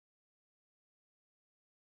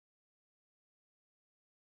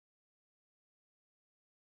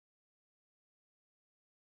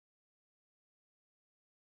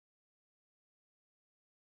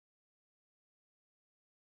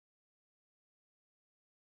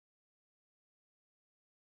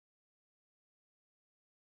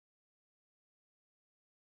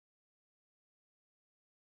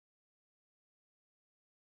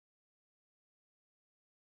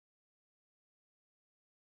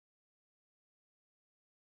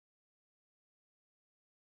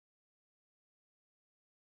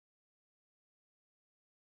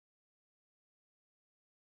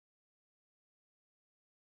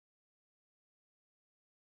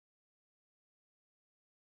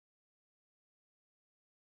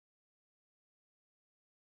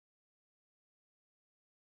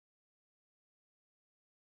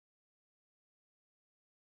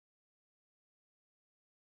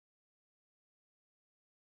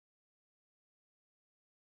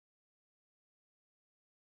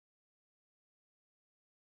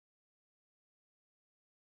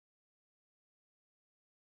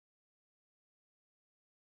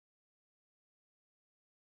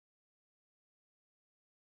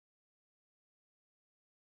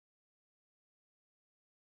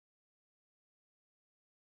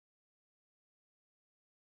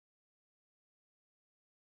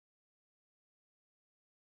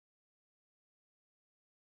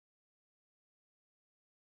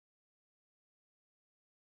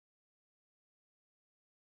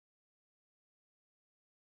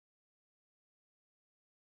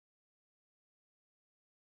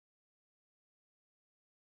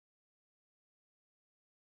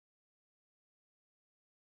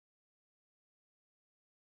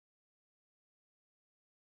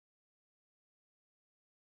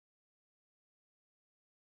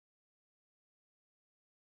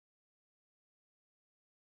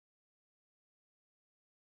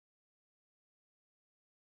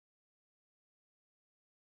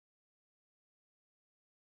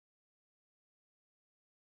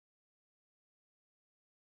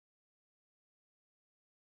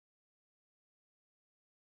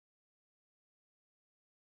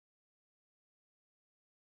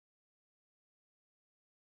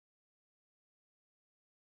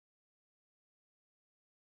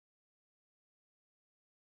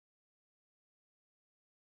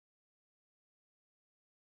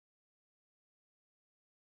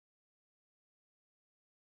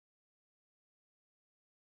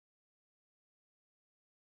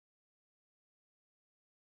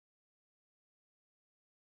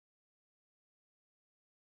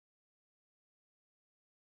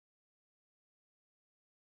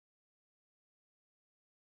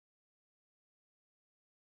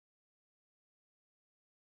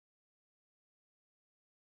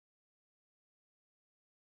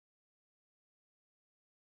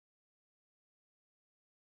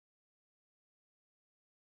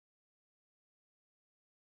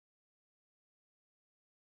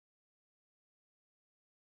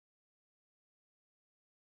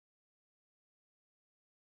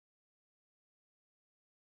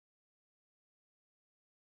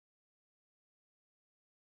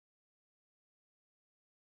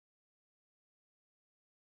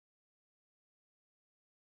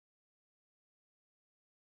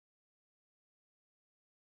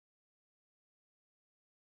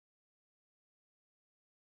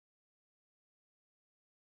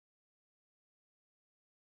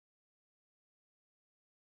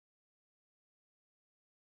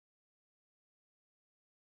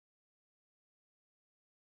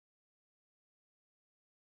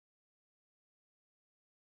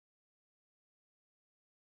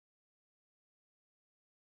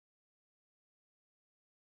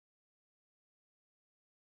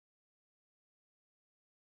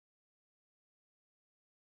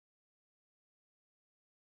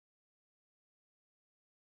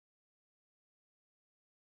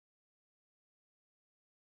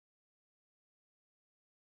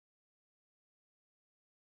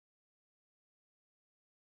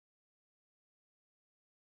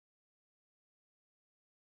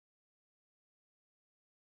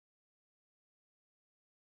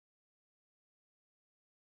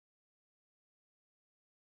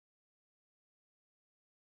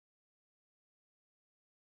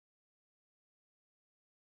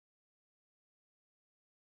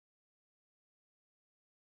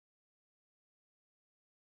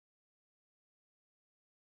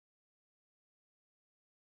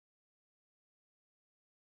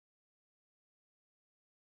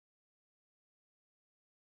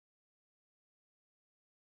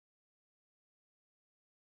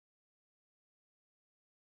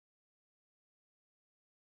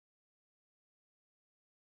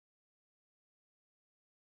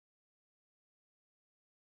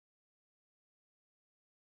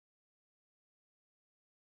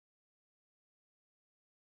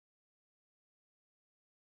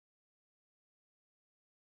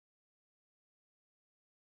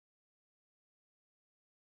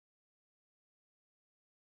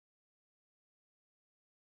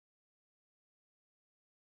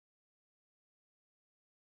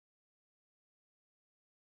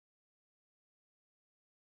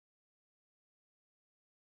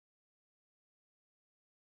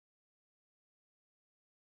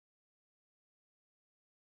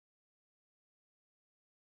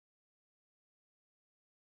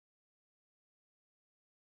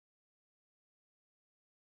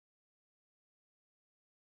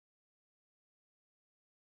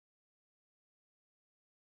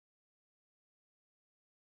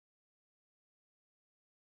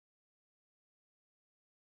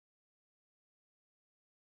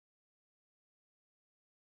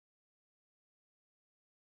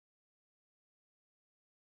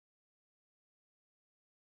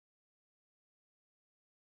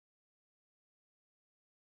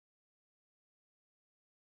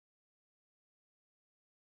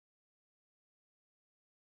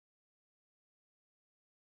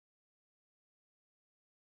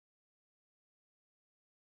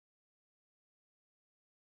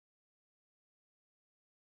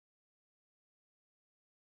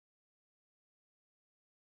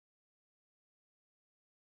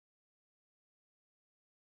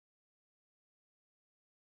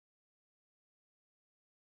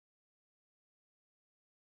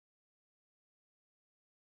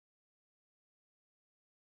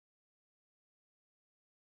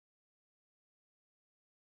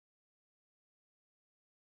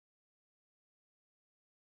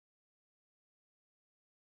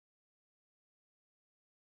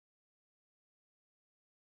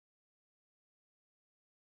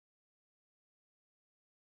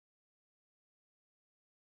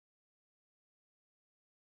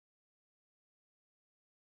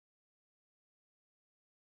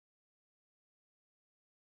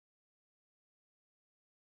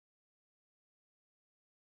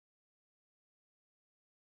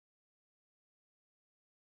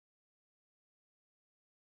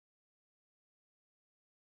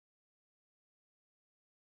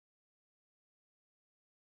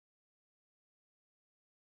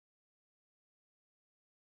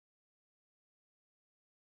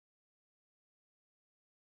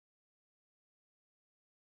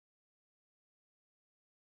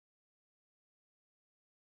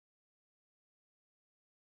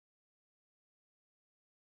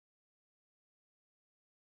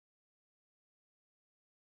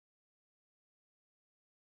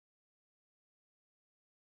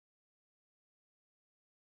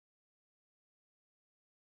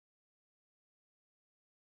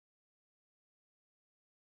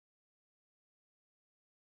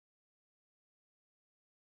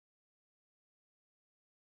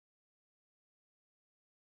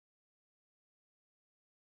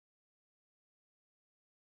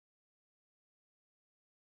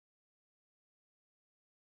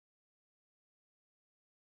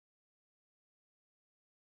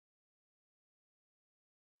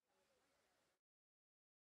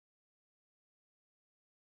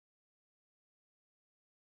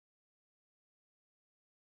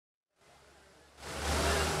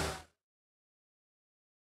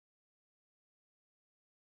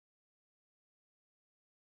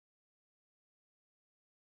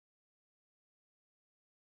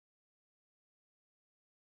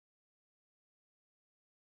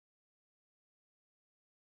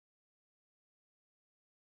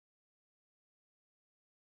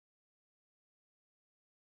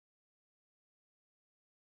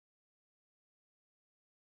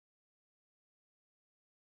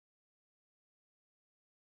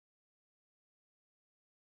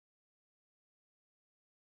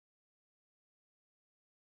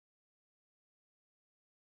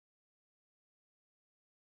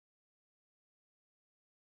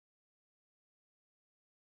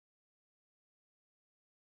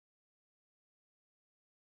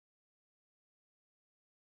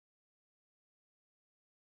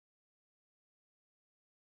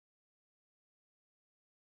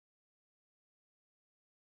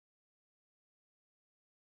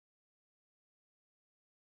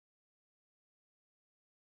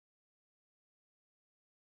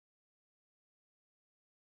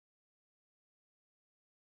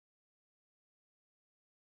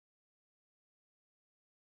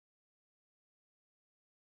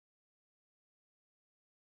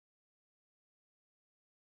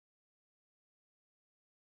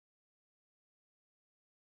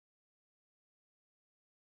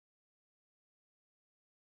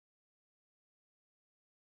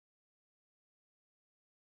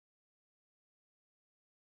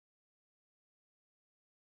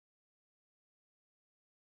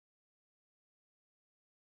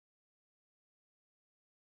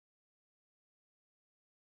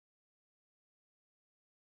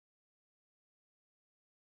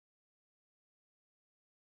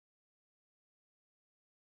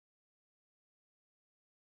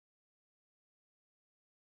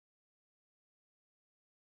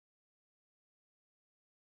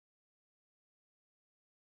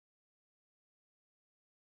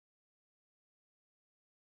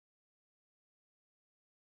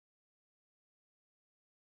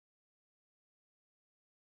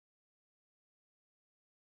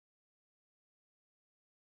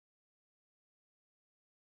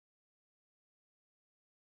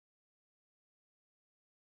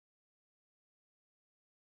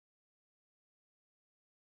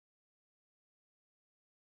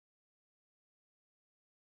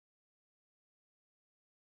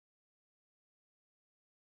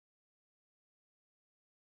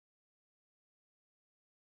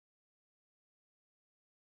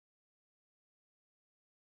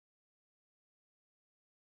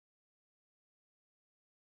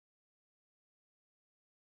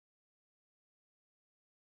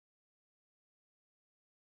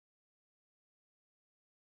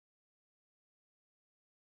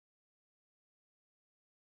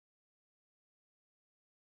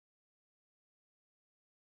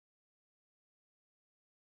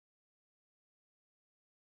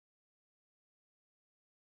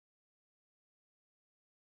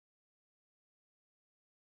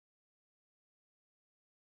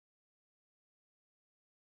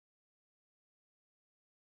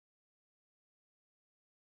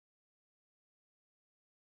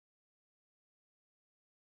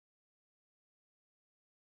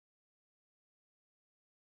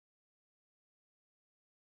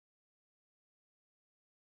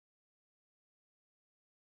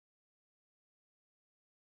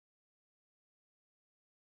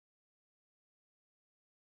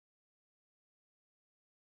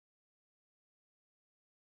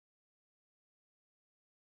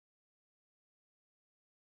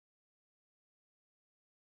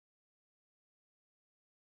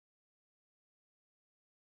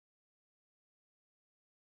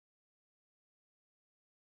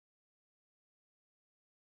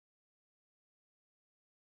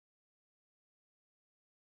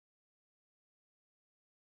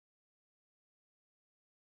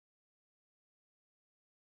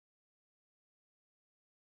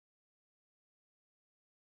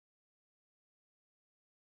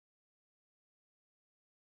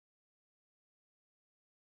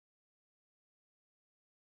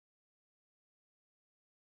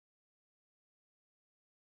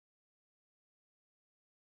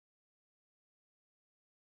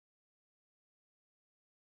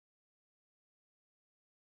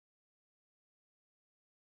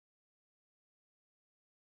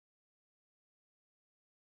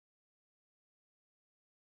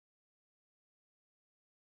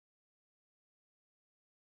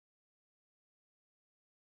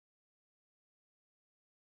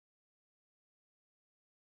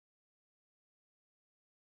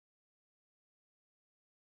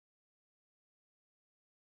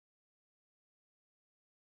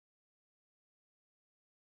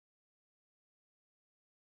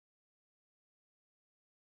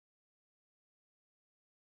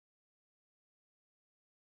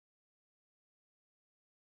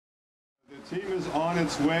The team is on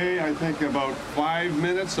its way, I think about 5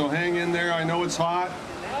 minutes, so hang in there. I know it's hot.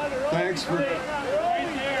 Thanks for...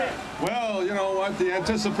 Well, you know what? The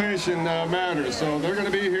anticipation matters. So they're going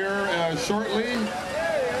to be here shortly,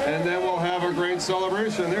 and then we'll have a great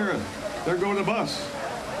celebration. There goes the bus.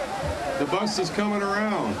 The bus is coming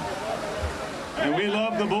around. And we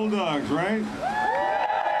love the Bulldogs, right?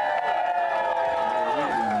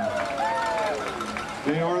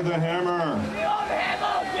 They are the hammer.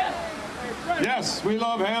 Yes, we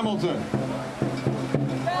love Hamilton.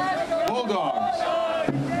 Bulldogs.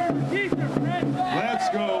 Let's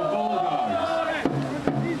go, Bulldogs.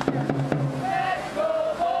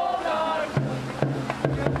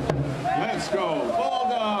 Let's go,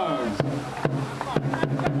 Bulldogs.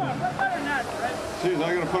 Jeez,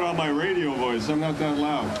 I gotta put on my radio voice. I'm not that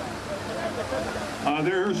loud.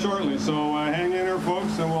 They're here shortly, so hang in there,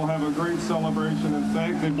 folks, and we'll have a great celebration and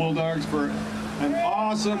thank the Bulldogs for an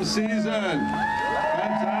awesome season.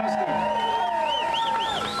 Fantastic.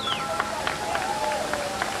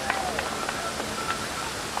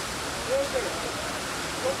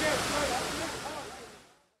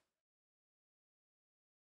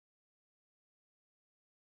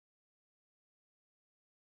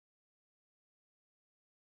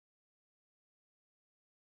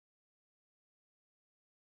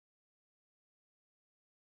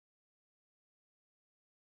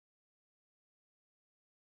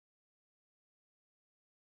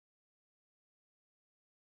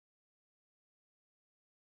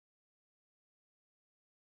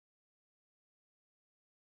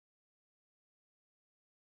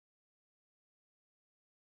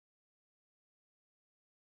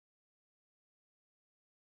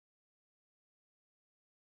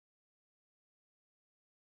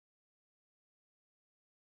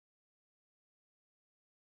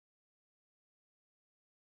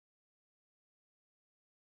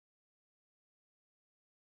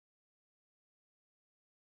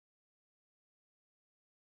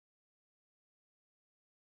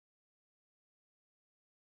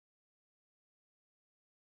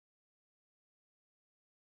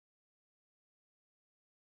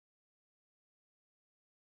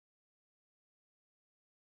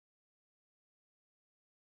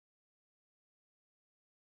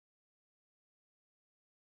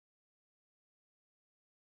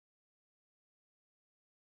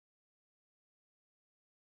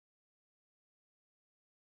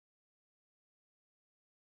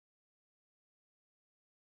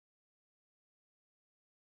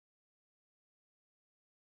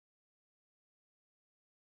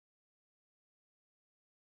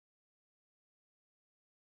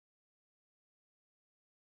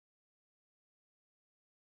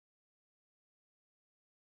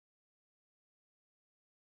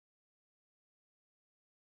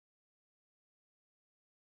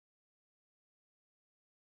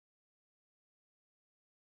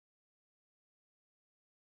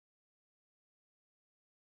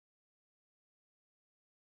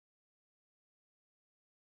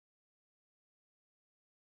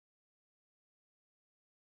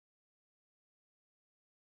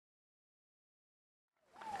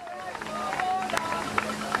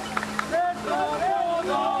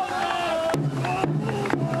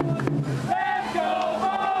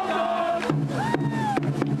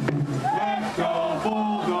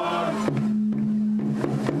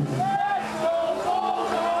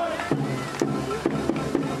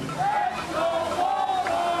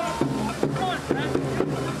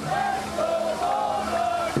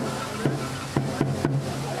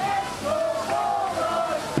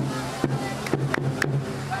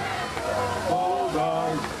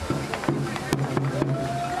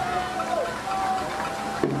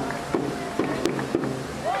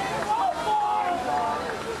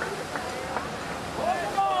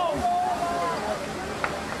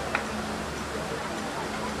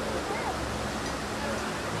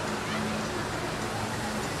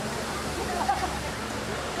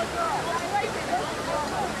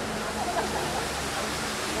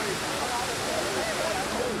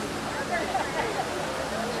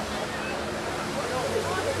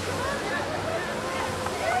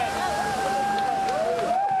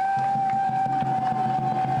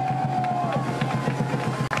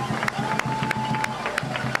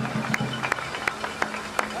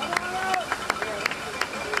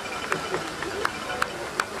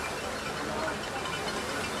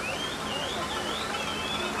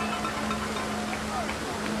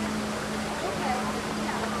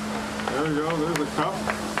 There we go, there's a cup.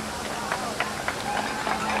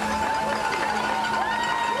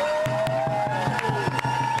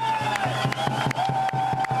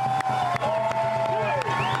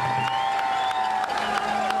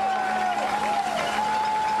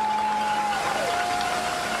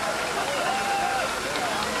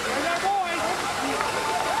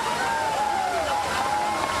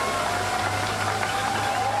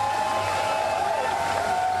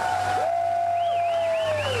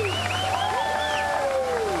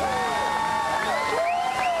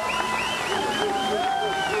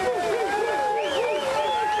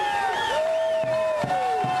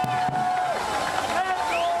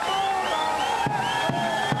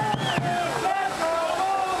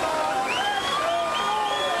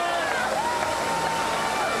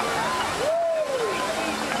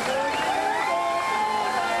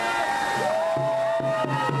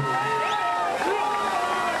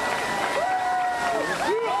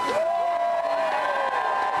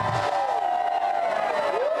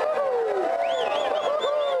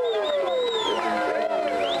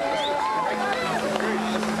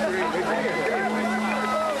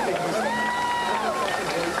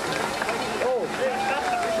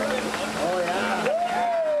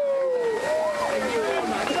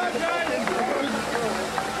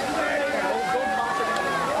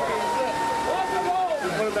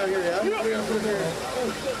 down here, yeah?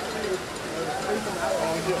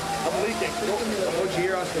 I'm leaking. Oh,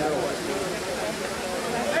 G, us to know.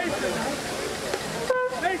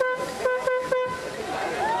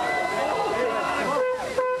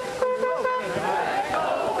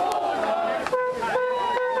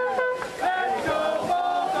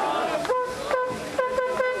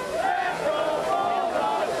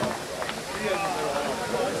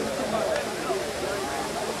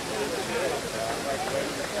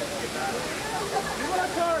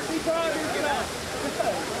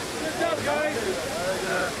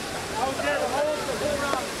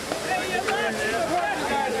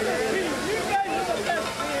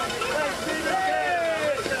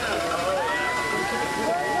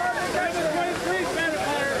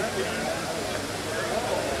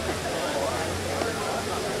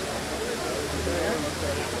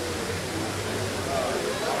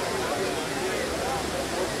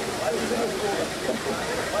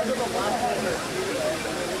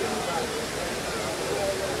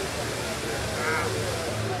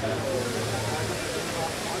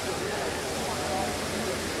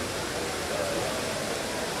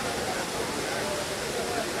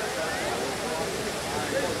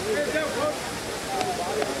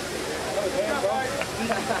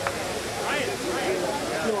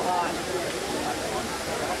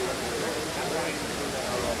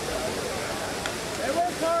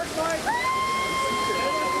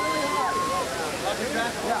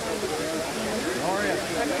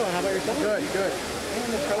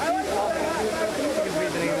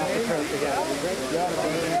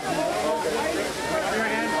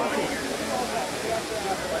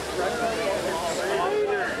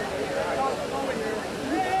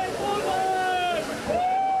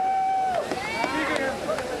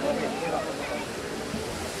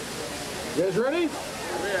 You guys ready?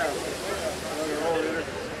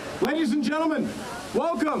 Ladies and gentlemen,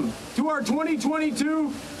 welcome to our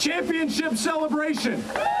 2022 championship celebration.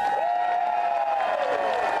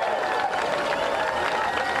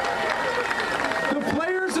 The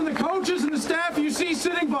players and the coaches and the staff you see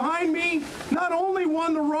sitting behind me not only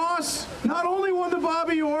won the Ross, not only won the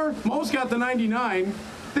Bobby Orr, most got the 99,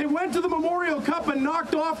 they went to the Memorial Cup and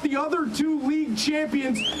knocked off the other two league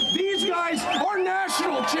champions. These guys are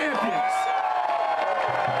national champions.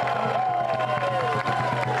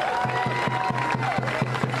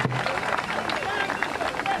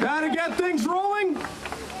 Now to get things rolling,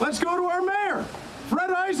 let's go to our mayor, Fred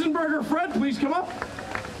Eisenberger. Fred, please come up.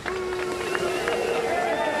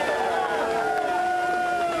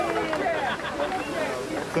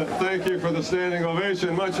 Thank you for the standing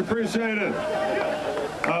ovation. Much appreciated.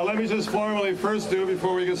 Let me just formally first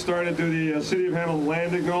before we get started, do the City of Hamilton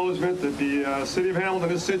land acknowledgement that the City of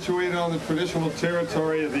Hamilton is situated on the traditional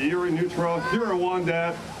territory of the Erie, Neutral,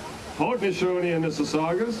 Huron-Wendat, Haudenosaunee, and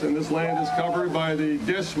Mississaugas, and this land is covered by the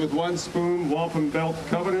Dish with One Spoon Wampum Belt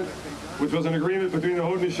Covenant, which was an agreement between the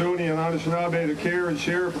Haudenosaunee and Anishinaabe to care and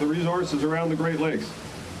share for the resources around the Great Lakes.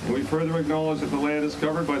 And we further acknowledge that the land is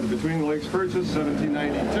covered by the Between the Lakes Purchase,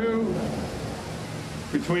 1792,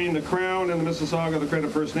 between the Crown and the Mississauga of the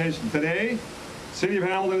Credit First Nation. Today, City of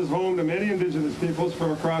Hamilton is home to many Indigenous peoples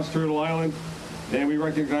from across Turtle Island, and we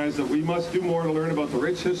recognize that we must do more to learn about the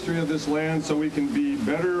rich history of this land so we can be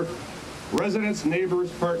better residents,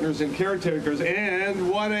 neighbors, partners, and caretakers. And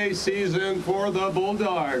what a season for the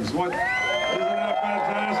Bulldogs. Isn't that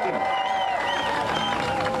fantastic?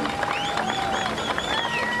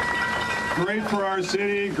 Great for our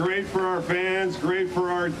city, great for our fans, great for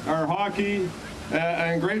our hockey,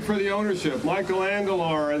 and great for the ownership. Michael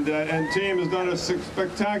Angelar and team has done a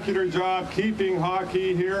spectacular job keeping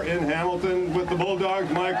hockey here in Hamilton with the Bulldogs.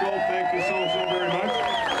 Michael, thank you so very much.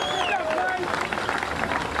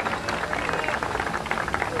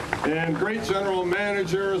 And great general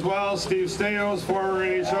manager as well, Steve Staios, former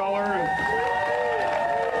NHLer.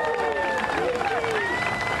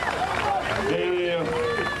 And a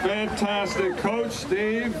fantastic coach,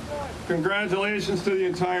 Steve. Congratulations to the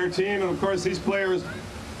entire team. And of course, these players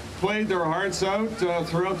played their hearts out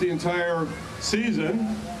throughout the entire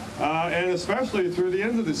season, and especially through the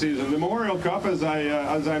end of the season. The Memorial Cup, as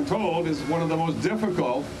I'm told, is one of the most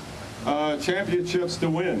difficult championships to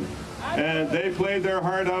win. And they played their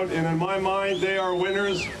heart out, and in my mind, they are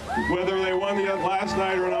winners, whether they won the last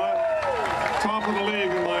night or not. Top of the league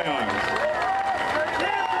in my eyes.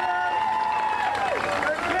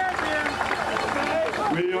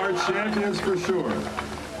 We are champions for sure.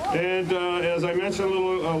 And as I mentioned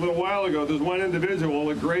a little while ago, there's one individual,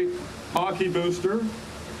 a great hockey booster,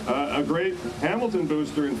 a great Hamilton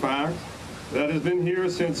booster, in fact, that has been here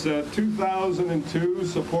since 2002,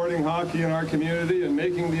 supporting hockey in our community and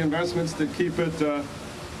making the investments to keep it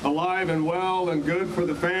alive and well and good for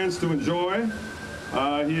the fans to enjoy.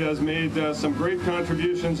 He has made some great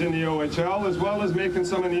contributions in the OHL as well as making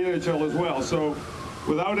some in the NHL as well. So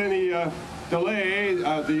without any delay,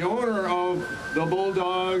 the owner of the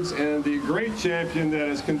Bulldogs and the great champion that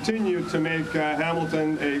has continued to make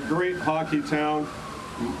Hamilton a great hockey town,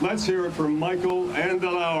 let's hear it from Michael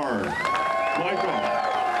Andelauer. Michael.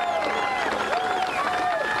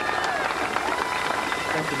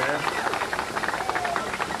 Thank you, Mayor.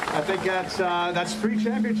 I think that's 3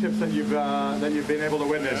 championships that you've been able to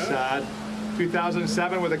witness.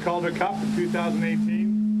 2007 with the Calder Cup,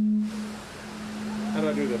 2018. How do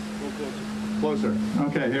I do this? A little closer.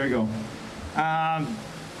 Okay, here we go.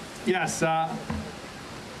 Yes.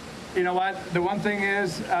 You know what? The one thing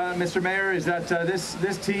is, Mr. Mayor, is that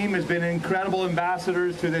this team has been incredible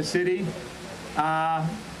ambassadors to this city.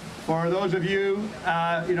 For those of you,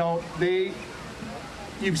 you know,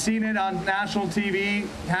 you've seen it on national TV.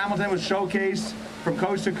 Hamilton was showcased from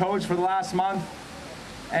coast to coast for the last month,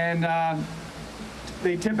 and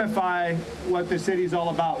they typify what the city's all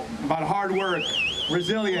about hard work,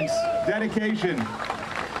 resilience, dedication,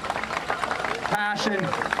 passion,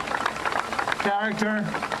 character,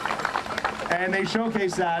 and they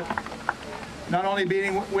showcase that, not only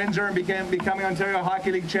beating Windsor and becoming Ontario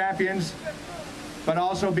Hockey League champions, but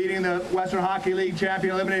also beating the Western Hockey League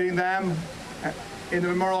champion, eliminating them in the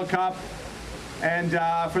Memorial Cup. And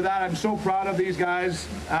for that, I'm so proud of these guys.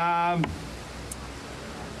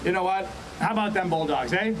 You know what? How about them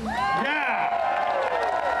Bulldogs, eh? Yeah!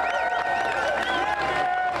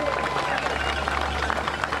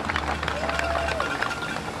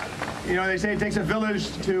 You know, they say it takes a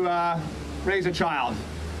village to raise a child.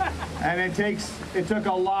 And it took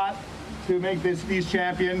a lot to make these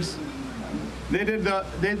champions. They did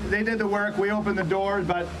the work, we opened the doors,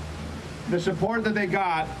 but the support that they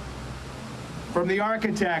got from the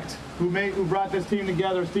architect who brought this team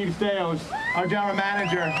together, Steve Staios, our general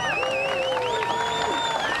manager.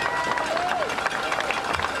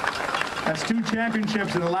 That's 2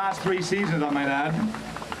 championships in the last 3 seasons, I might add.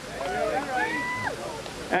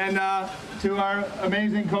 And to our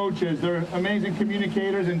amazing coaches, they're amazing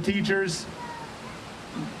communicators and teachers.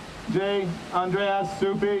 Jay, Andreas,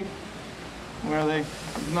 Soupy, where are they?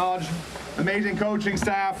 Acknowledge. Amazing coaching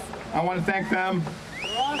staff. I want to thank them.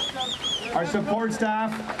 Our support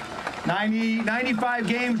staff. 95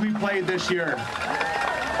 games we played this year.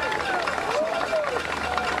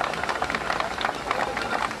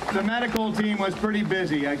 The medical team was pretty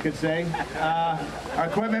busy, I could say. Our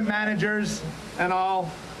equipment managers and all.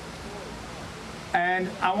 And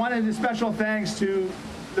I wanted a special thanks to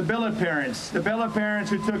the billet parents. The billet parents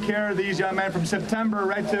who took care of these young men from September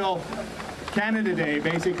right till Canada Day,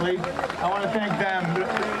 basically. I want to thank them.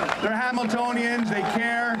 They're Hamiltonians, they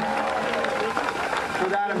care. For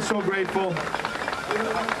that, I'm so grateful.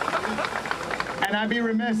 And I'd be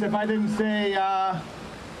remiss if I didn't say,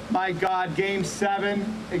 my God, Game 7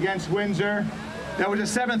 against Windsor. There was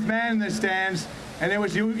a 7th man in the stands, and it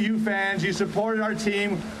was you fans. You supported our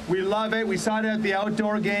team. We love it. We saw it at the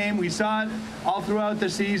outdoor game. We saw it all throughout the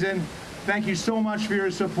season. Thank you so much for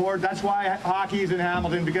your support. That's why hockey is in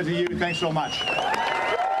Hamilton, because of you. Thanks so much.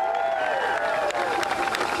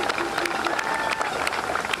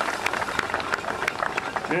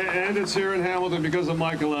 And it's here in Hamilton because of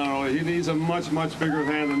Michael Andelauer. He needs a much, much bigger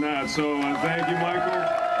hand than that. So thank you, Michael.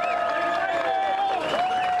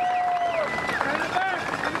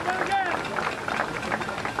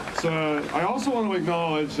 So I also want to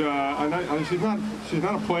acknowledge, she's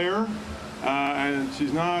not a player, and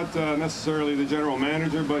she's not necessarily the general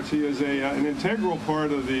manager, but she is an integral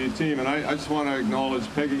part of the team. And I just want to acknowledge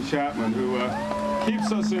Peggy Chapman, who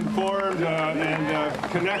keeps us informed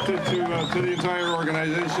and connected to the entire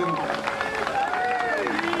organization.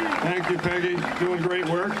 Thank you, Peggy. Doing great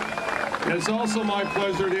work. And it's also my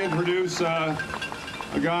pleasure to introduce a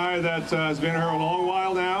guy that has been here a long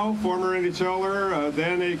while now, former NHLer,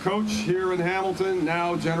 then a coach here in Hamilton,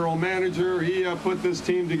 now general manager. He put this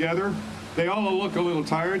team together. They all look a little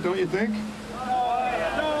tired, don't you think?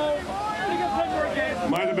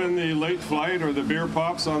 Might have been the late flight or the beer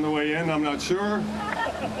pops on the way in, I'm not sure.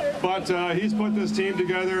 But he's put this team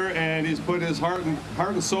together, and he's put his heart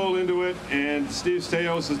and soul into it, and Steve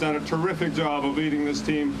Staios has done a terrific job of leading this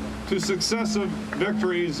team to successive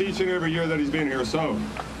victories each and every year that he's been here. So,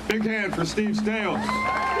 big hand for Steve Staios.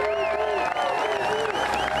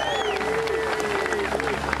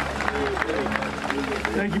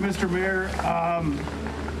 Thank you, Mr. Mayor.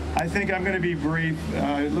 I think I'm going to be brief,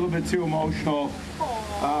 a little bit too emotional.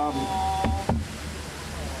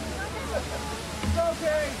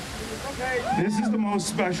 This is the most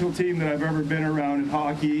special team that I've ever been around in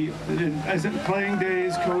hockey. As in playing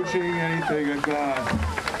days, coaching, anything.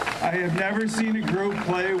 I have never seen a group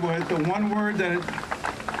play with the one word that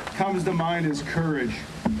comes to mind is courage.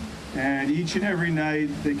 And each and every night,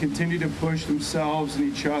 they continue to push themselves and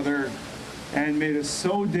each other and made us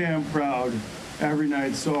so damn proud every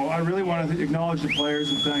night. So I really want to acknowledge the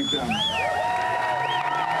players and thank them.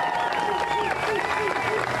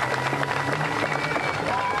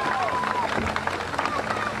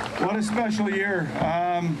 What a special year.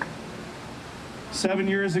 7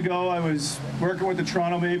 years ago, I was working with the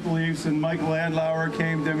Toronto Maple Leafs, and Michael Andlauer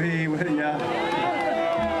came to me. Yeah,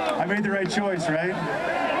 I made the right choice, right?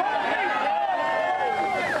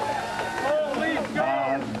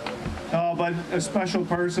 But a special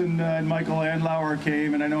person, Michael Andlauer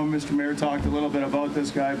came, and I know Mr. Mayor talked a little bit about this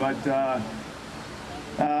guy, but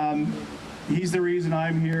he's the reason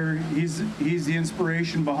I'm here. He's the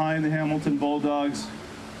inspiration behind the Hamilton Bulldogs.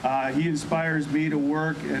 He inspires me to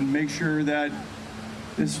work and make sure that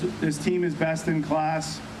this team is best in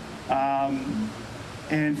class,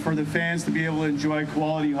 and for the fans to be able to enjoy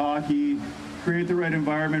quality hockey, create the right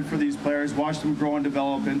environment for these players, watch them grow and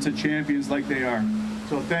develop into champions like they are.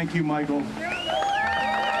 So thank you, Michael.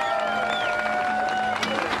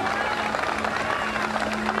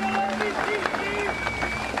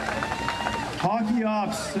 Hockey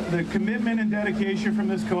ops, the commitment and dedication from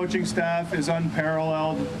this coaching staff is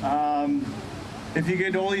unparalleled. If you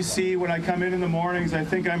could only see when I come in the mornings, I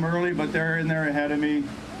think I'm early, but they're in there ahead of me.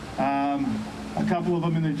 A couple of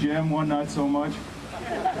them in the gym, one not so much.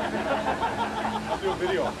 Do a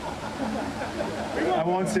video. I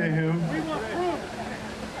won't say who.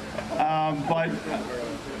 But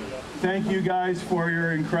thank you guys for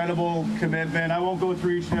your incredible commitment. I won't go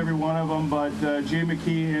through each and every one of them, but Jay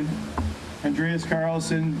McKeon, Andreas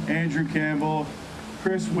Carlson, Andrew Campbell,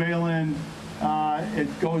 Chris Whalen. It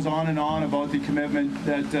goes on and on about the commitment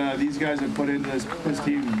that these guys have put into this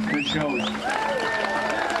team, and it shows.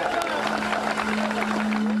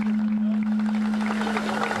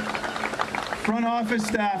 Front office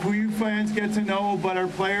staff, who you fans get to know, but our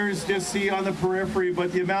players just see on the periphery,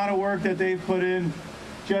 but the amount of work that they've put in,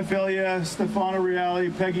 Jeff Ilya, Stefano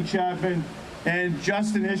Reale, Peggy Chapman, and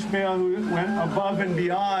Justin Ishmael, who went above and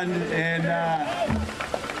beyond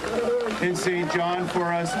in St. John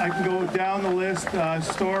for us. I can go down the list,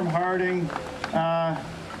 Storm Harding,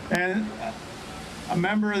 and a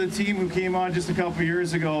member of the team who came on just a couple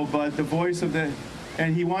years ago, but the voice of the,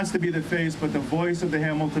 and he wants to be the face, but the voice of the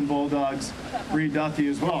Hamilton Bulldogs, Reed Duthie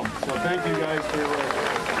as well. So thank you guys for your work.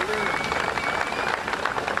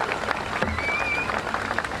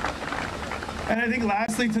 And I think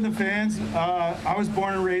lastly to the fans, I was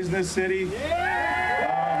born and raised in this city.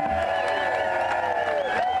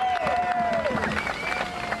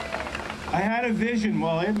 I had a vision,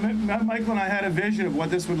 well, Michael and I had a vision of what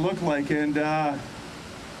this would look like, and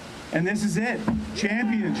this is it.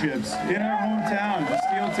 Championships in our hometown,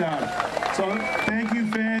 Steeltown. So thank you,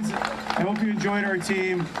 fans. I hope you enjoyed our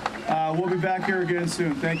team. We'll be back here again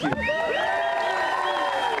soon. Thank you.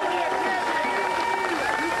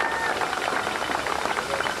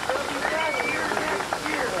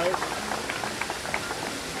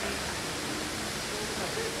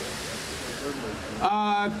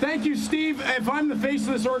 Thank you, Steve. If I'm the face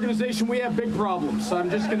of this organization, we have big problems. So I'm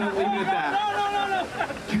just going to leave it at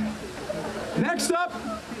that. Next up,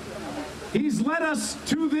 he's led us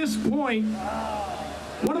to this point.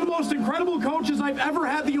 One of the most incredible coaches I've ever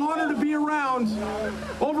had the honor to be around.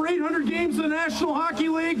 Over 800 games in the National Hockey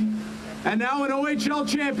League, and now an OHL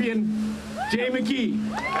champion, Jay McKee.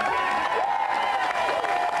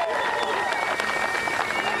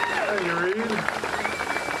 Thank you, Reed.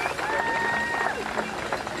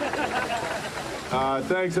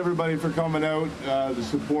 Thanks everybody for coming out. The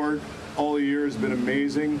support all the year has been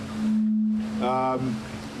amazing.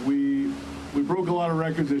 We broke a lot of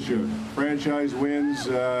records this year. Franchise wins,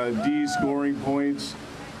 D scoring points.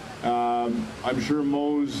 I'm sure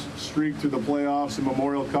Mo's streak to the playoffs and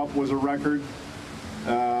Memorial Cup was a record.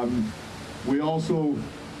 We also,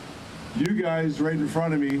 you guys right in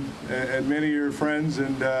front of me, and many of your friends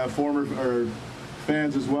and former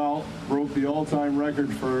fans as well, broke the all-time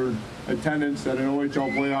record for attendance at an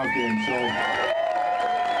OHL playoff game. So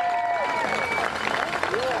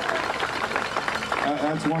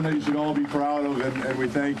that's one that you should all be proud of, and we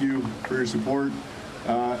thank you for your support.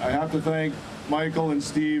 I have to thank Michael and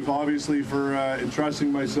Steve, obviously, for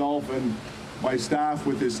entrusting myself and my staff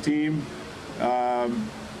with this team.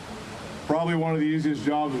 Probably one of the easiest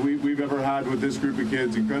jobs we've ever had with this group of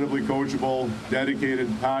kids. Incredibly coachable, dedicated,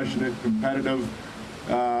 passionate, competitive.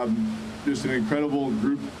 Just an incredible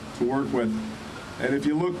group to work with. And if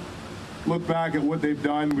you look back at what they've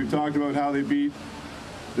done, we've talked about how they beat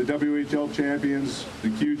the WHL champions, the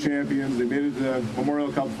Q champions, they made it to the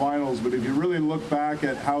Memorial Cup finals, but if you really look back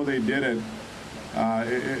at how they did it,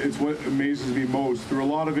 it's what amazes me most. Through a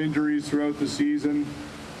lot of injuries throughout the season,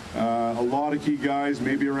 a lot of key guys,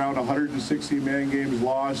 maybe around 160 man games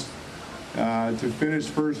lost, to finish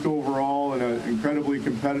first overall in an incredibly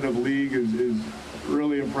competitive league is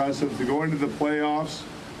really impressive. To go into the playoffs,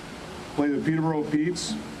 play the Peterborough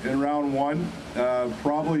Petes in round one,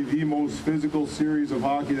 probably the most physical series of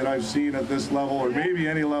hockey that I've seen at this level, or maybe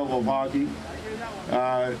any level of hockey.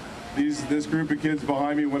 This group of kids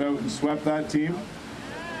behind me went out and swept that team.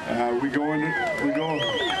 That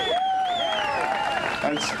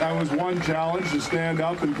was one challenge, to stand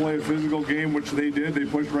up and play a physical game, which they did. They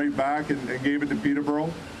pushed right back and gave it to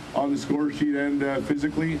Peterborough on the score sheet and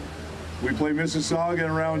physically. We play Mississauga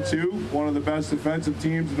in round two, one of the best defensive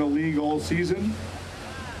teams in the league all season.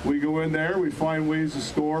 We go in there, we find ways to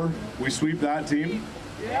score, we sweep that team.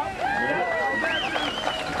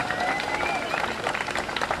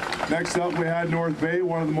 Next up, we had North Bay,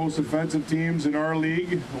 one of the most offensive teams in our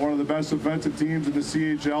league, one of the best offensive teams in the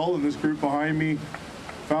CHL, and this group behind me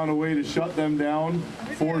found a way to shut them down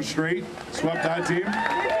 4 straight, swept that team.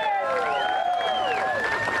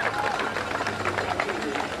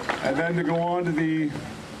 And then to go on to the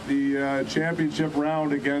championship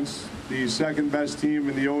round against the second best team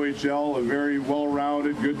in the OHL, a very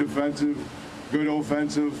well-rounded, good defensive, good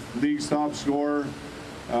offensive, league's top scorer.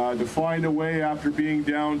 To find a way after being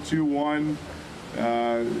down 2-1,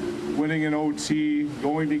 winning an OT,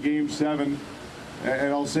 going to Game 7,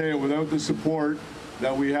 and I'll say it, without the support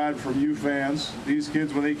that we had from you fans. These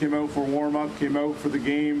kids, when they came out for warm-up, came out for the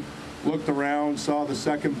game, looked around, saw the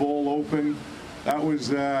second bowl open. That was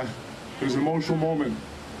it was an emotional moment.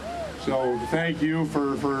 So thank you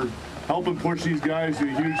for helping push these guys to a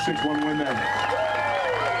huge 6-1 win there.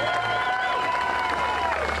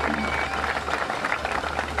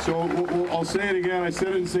 So I'll say it again, I said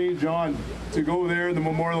it in St. John, to go there in the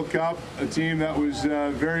Memorial Cup, a team that was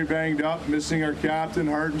very banged up, missing our captain,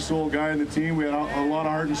 heart and soul guy in the team. We had a lot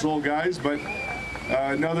of heart and soul guys, but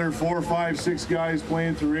another 4, 5, 6 guys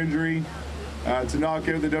playing through injury to knock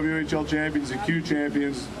out the WHL champions, the Q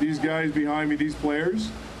champions. These guys behind me, these players,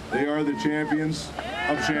 they are the champions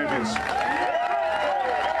of champions.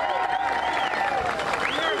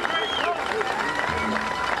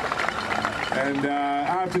 And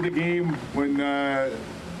after the game, when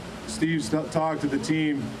Steve talked to the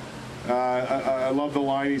team, I love the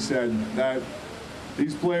line he said, that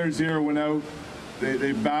these players here went out,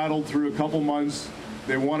 they battled through a couple months,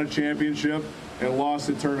 they won a championship and lost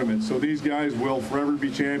the tournament. So these guys will forever be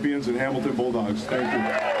champions and Hamilton Bulldogs. Thank you.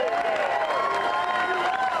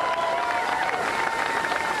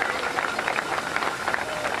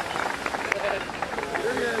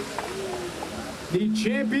 The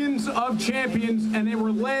champions of champions, and they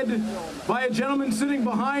were led by a gentleman sitting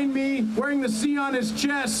behind me wearing the C on his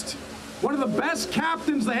chest. One of the best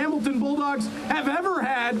captains the Hamilton Bulldogs have ever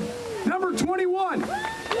had, number 21,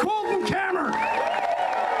 Colton Kammer.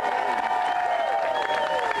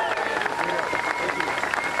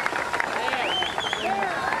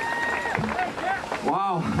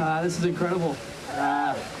 Wow, this is incredible.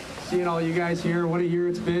 Seeing all you guys here, what a year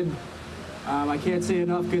it's been. I can't say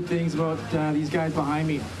enough good things about these guys behind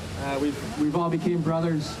me. We've all became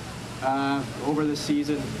brothers over this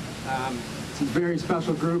season. It's a very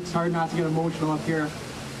special group. It's hard not to get emotional up here,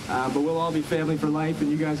 but we'll all be family for life,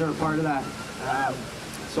 and you guys are a part of that.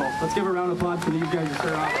 So let's give a round of applause for these guys to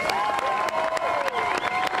start off.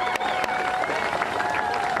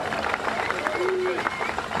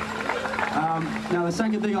 Now the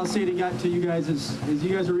second thing I'll say to you guys is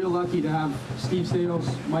you guys are real lucky to have Steve Statos,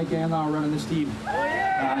 Mike Anlau running this team.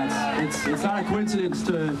 It's not a coincidence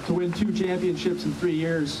to win 2 championships in 3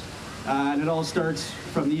 years, and it all starts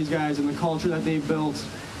from these guys and the culture that they've built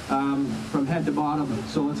from head to bottom.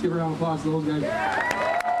 So let's give a round of applause to those guys.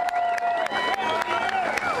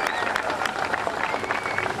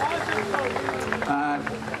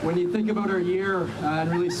 When you think about our year and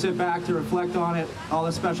really sit back to reflect on it, all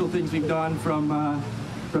the special things we've done from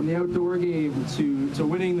the outdoor game to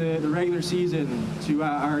winning the regular season to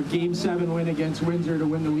our Game 7 win against Windsor to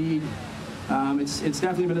win the league, it's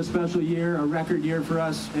definitely been a special year, a record year for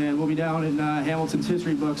us, and we'll be down in Hamilton's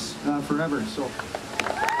history books forever. So.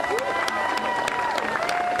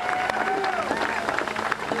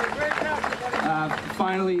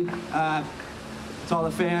 Finally, to all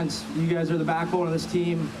the fans, you guys are the backbone of this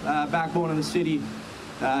team, backbone of the city.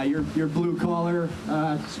 Your blue-collar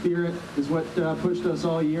spirit is what pushed us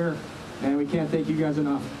all year, and we can't thank you guys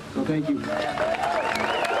enough. So thank you.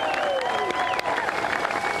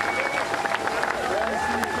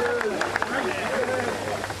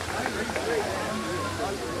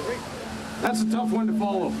 That's a tough one to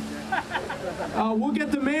follow. We'll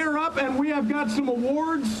get the mayor up, and we have got some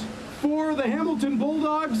awards for the Hamilton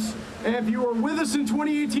Bulldogs. If you were with us in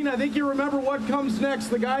 2018, I think you remember what comes next.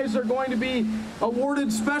 The guys are going to be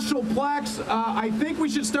awarded special plaques. I think we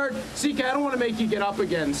should start. Sika, I don't want to make you get up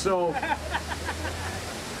again, so.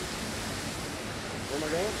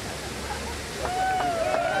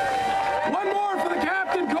 One more for the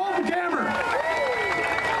captain, Golden Camera.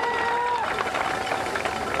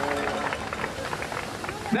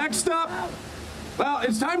 Next up, well,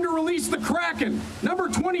 it's time to release the Kraken. Number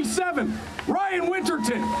 27, Ryan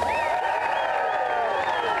Winterton.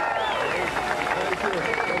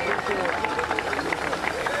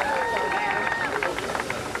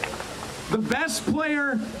 The best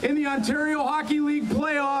player in the Ontario Hockey League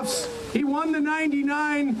playoffs. He won the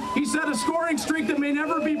 99. He set a scoring streak that may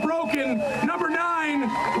never be broken. Number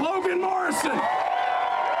 9, Logan Morrison.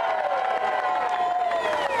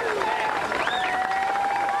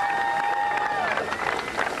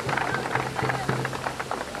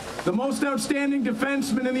 The most outstanding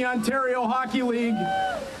defenseman in the Ontario Hockey League,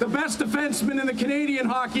 the best defenseman in the Canadian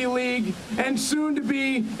Hockey League, and soon to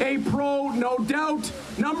be a pro, no doubt,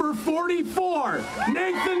 number 44,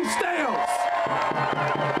 Nathan Stales.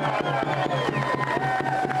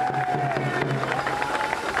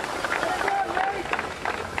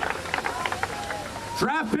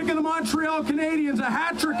 Draft pick of the Montreal Canadiens, a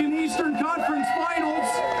hat trick in Eastern Conference Finals,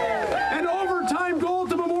 an overtime goal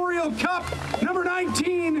to Memorial Cup, number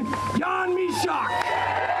 19, Jan Mysak.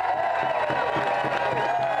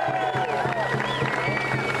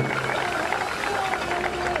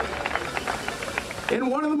 In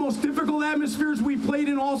one of the most difficult atmospheres we played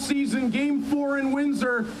in all season, Game 4 in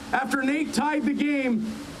Windsor, after Nate tied the game,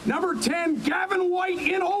 number 10, Gavin White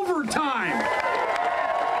in overtime.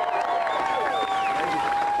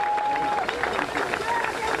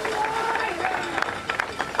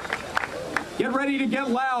 Get ready to get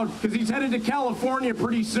loud, because he's headed to California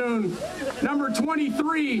pretty soon. Number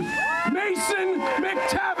 23, Mason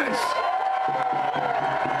McTavish.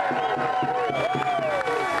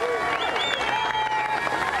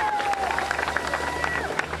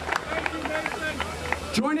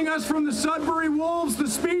 Joining us from the Sudbury Wolves, the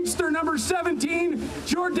speedster, number 17,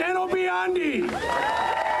 Giordano Biondi.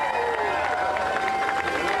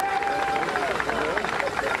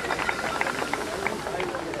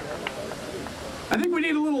 I think we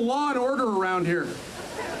need a little law and order around here.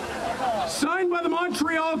 Signed by the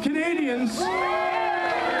Montreal Canadiens,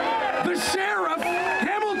 the sheriff,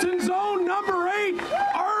 Hamilton's own number 8,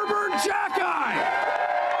 Arbor Jackeye.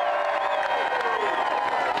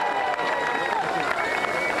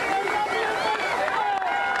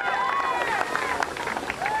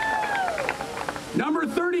 Number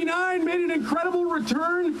 39 made an incredible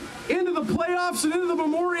return into the playoffs and into the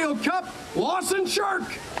Memorial Cup, Lawson Shark.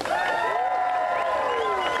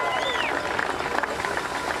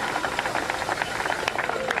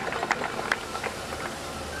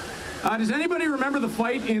 Does anybody remember the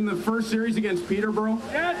fight in the first series against Peterborough?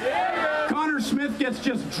 Yeah. Connor Smith gets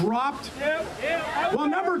just dropped. Yeah. Well,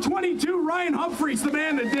 number 22, Ryan Humphreys, the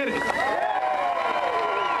man that did it.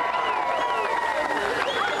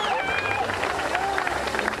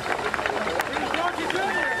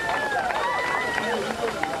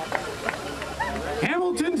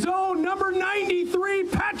 Hamilton's own number 93,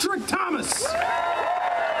 Patrick Thomas.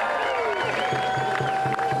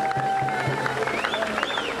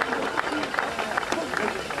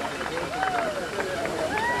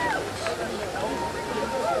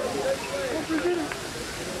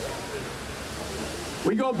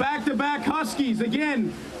 We go back-to-back Huskies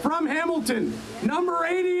again from Hamilton. Number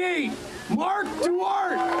 88, Mark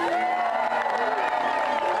Duarte.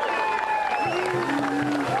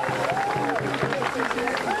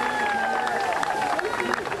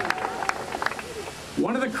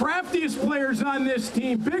 One of the craftiest players on this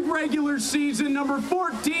team, big regular season, number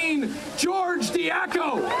 14, George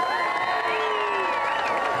Diaco.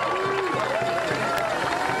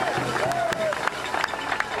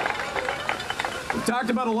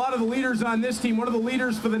 Talked about a lot of the leaders on this team. One of the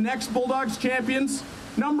leaders for the next Bulldogs champions,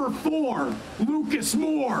 number 4, Lucas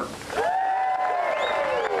Moore.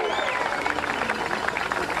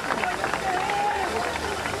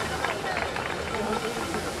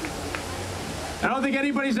 I don't think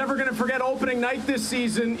anybody's ever going to forget opening night this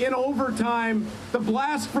season. In overtime, the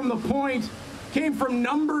blast from the point came from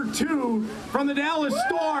number 2 from the Dallas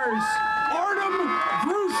Stars, Artem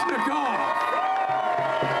Grushnikov.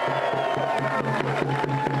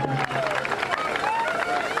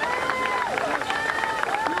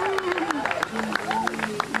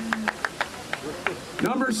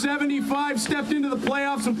 Number 75 stepped into the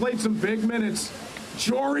playoffs and played some big minutes.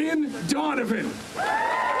 Jorian Donovan.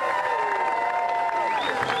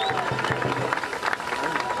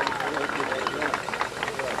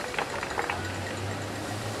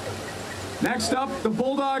 Next up, the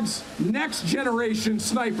Bulldogs' next generation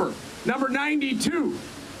sniper, number 92,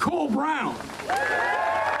 Cole Brown.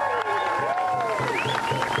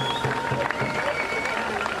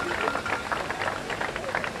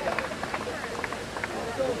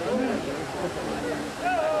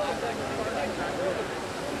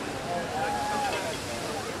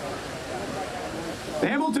 The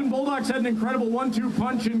Hamilton Bulldogs had an incredible 1-2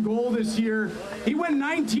 punch in goal this year. He went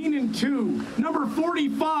 19-2. Number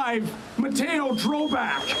 45, Mateo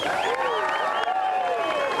Drobak.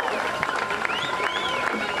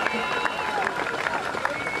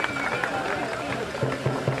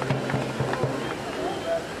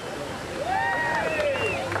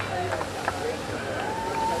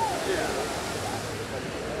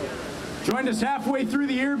 Joined us halfway through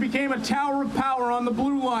the year, became a tower of power on the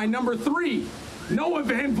blue line. Number 3, Noah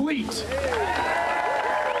Van Vliet.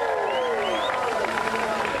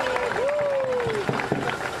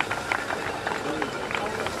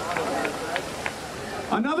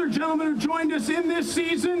 Another gentleman who joined us in this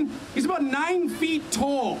season, he's about 9 feet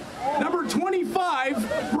tall. Number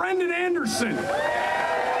 25, Brendan Anderson.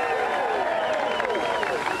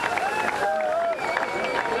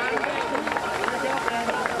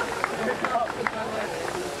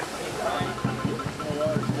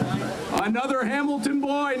 Another Hamilton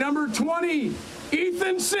boy, number 20,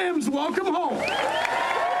 Ethan Sims. Welcome home.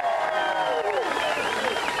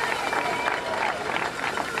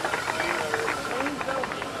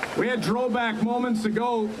 We had Drobak moments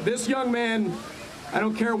ago. This young man, I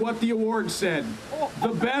don't care what the award said,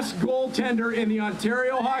 the best goaltender in the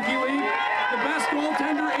Ontario Hockey League, the best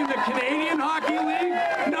goaltender in the Canadian Hockey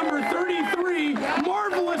League, number 33,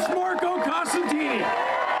 marvelous Marco Costantini.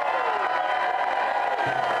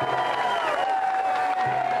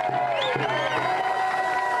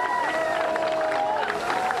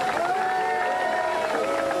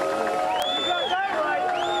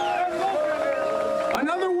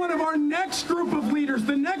 Group of leaders,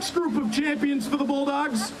 the next group of champions for the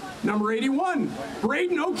Bulldogs, number 81,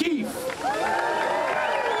 Braden O'Keefe.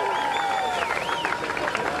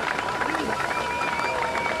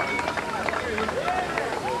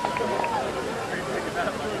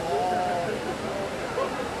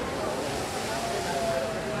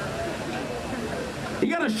 He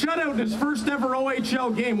got a shutout in his first ever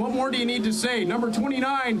OHL game. What more do you need to say? Number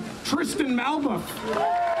 29, Tristan Malbuff.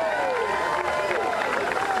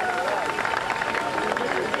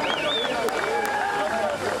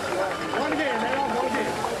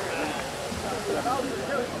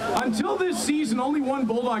 Until this season, only one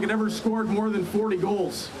Bulldog had ever scored more than 40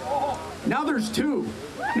 goals. Now there's 2.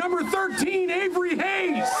 Number 13, Avery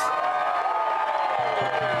Hayes.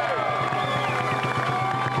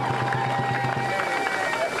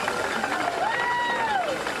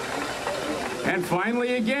 And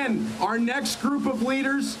finally, again, our next group of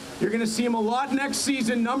leaders, you're going to see him a lot next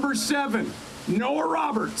season, number 7, Noah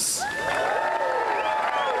Roberts.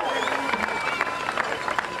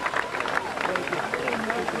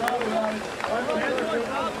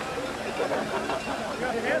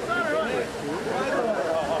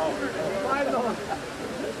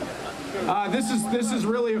 This is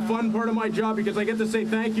really a fun part of my job because I get to say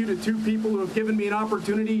thank you to 2 people who have given me an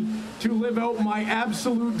opportunity to live out my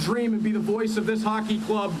absolute dream and be the voice of this hockey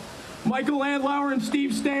club. Michael Landlauer and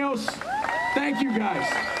Steve Steos, thank you guys.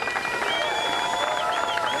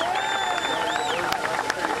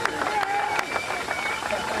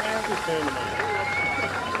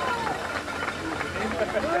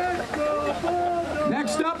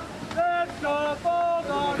 Next up,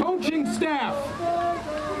 coaching staff.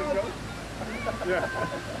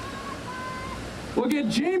 We'll get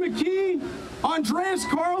Jay McKee, Andreas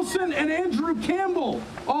Carlson, and Andrew Campbell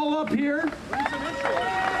all up here.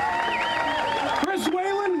 Chris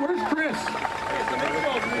Whalen, where's Chris?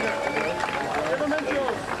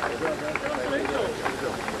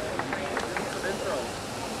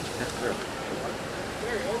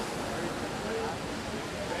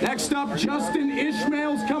 Next up, Justin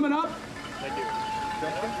Ishmael's coming up. Thank you.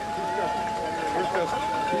 Where's Justin?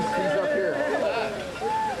 He's up here.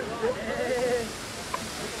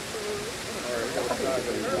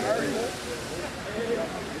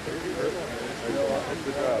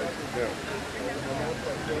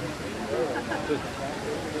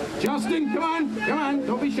 Justin, come on,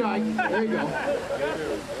 don't be shy. There you go.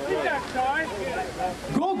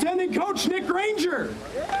 Goaltending coach Nick Granger.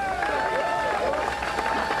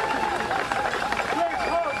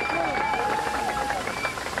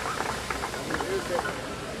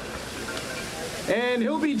 And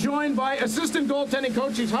he'll be joined by assistant goaltending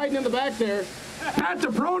coach. He's hiding in the back there, Pat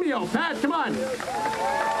DePronio. Pat, come on.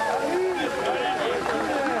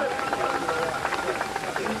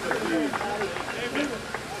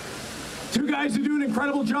 Two guys who do an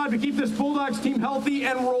incredible job to keep this Bulldogs team healthy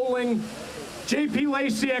and rolling. JP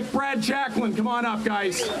Lasiak, Brad Jacklin, come on up,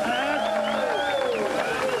 guys.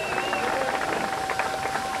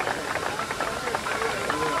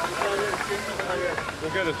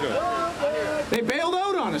 We'll get it to it. They bailed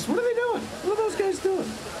out on us. What are they doing? What are those guys doing?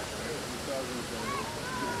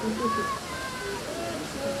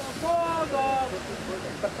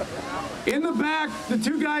 In the back, the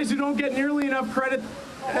two guys who don't get nearly enough credit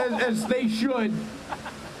as they should.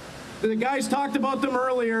 The guys talked about them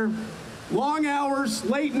earlier. Long hours,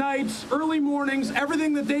 late nights, early mornings,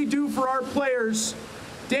 everything that they do for our players.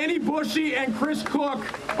 Danny Bushy and Chris Cook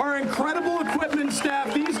are incredible equipment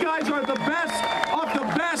staff. These guys are the best of the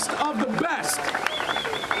best of the best.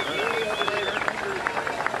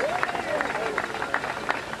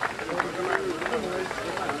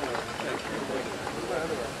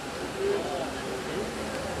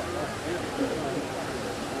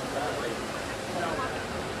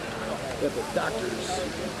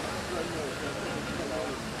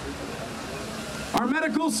 Our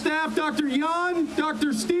medical staff, Dr. Jan,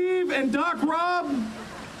 Dr. Steve, and Doc Rob.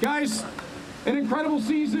 Guys, an incredible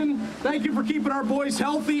season. Thank you for keeping our boys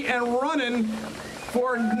healthy and running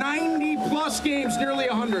for 90-plus games, nearly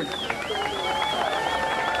 100.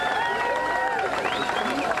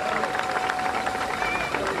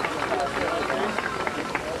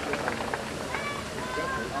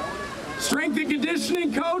 Strength and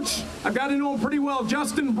conditioning coach, I've got to know him pretty well,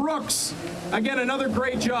 Justin Brooks. Again, another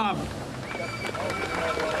great job.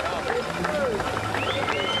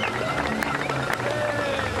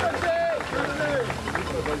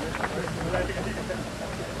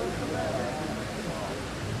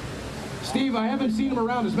 Steve, I haven't seen him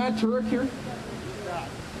around. Is Matt Turek here?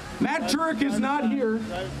 Matt Turek is not here.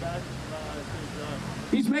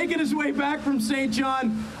 He's making his way back from St. John.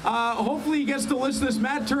 Hopefully he gets to listen to this.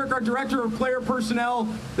 Matt Turek, our Director of Player Personnel.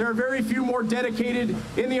 There are very few more dedicated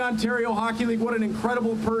in the Ontario Hockey League. What an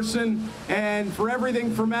incredible person. And for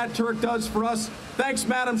everything Matt Turek does for us. Thanks,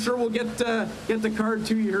 Matt. I'm sure we'll get the card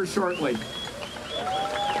to you here shortly.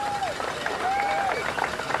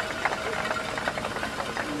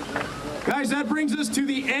 Guys, that brings us to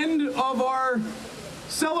the end of our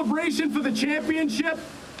celebration for the championship.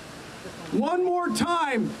 One more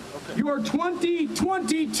time, your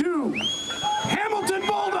 2022 Hamilton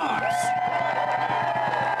Bulldogs.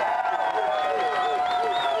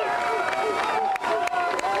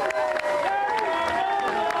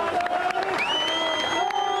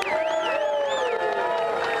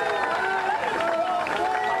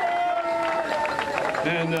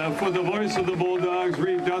 And for the voice of the Bulldogs,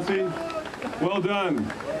 Reed Duffy, well done.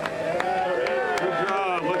 Good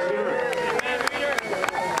job. Let's hear it.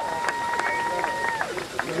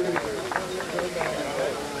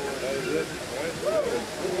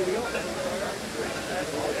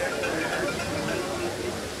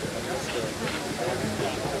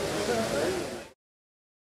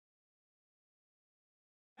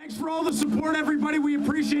 Thanks for all the support, everybody. We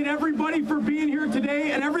appreciate everybody for being here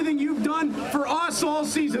today and everything you've done for us all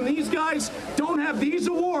season. These guys don't have these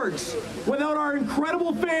awards without our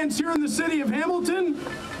incredible fans here in the city of Hamilton.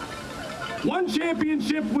 One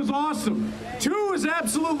championship was awesome. Two is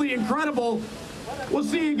absolutely incredible. We'll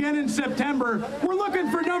see you again in September. We're looking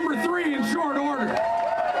for number 3 in short order.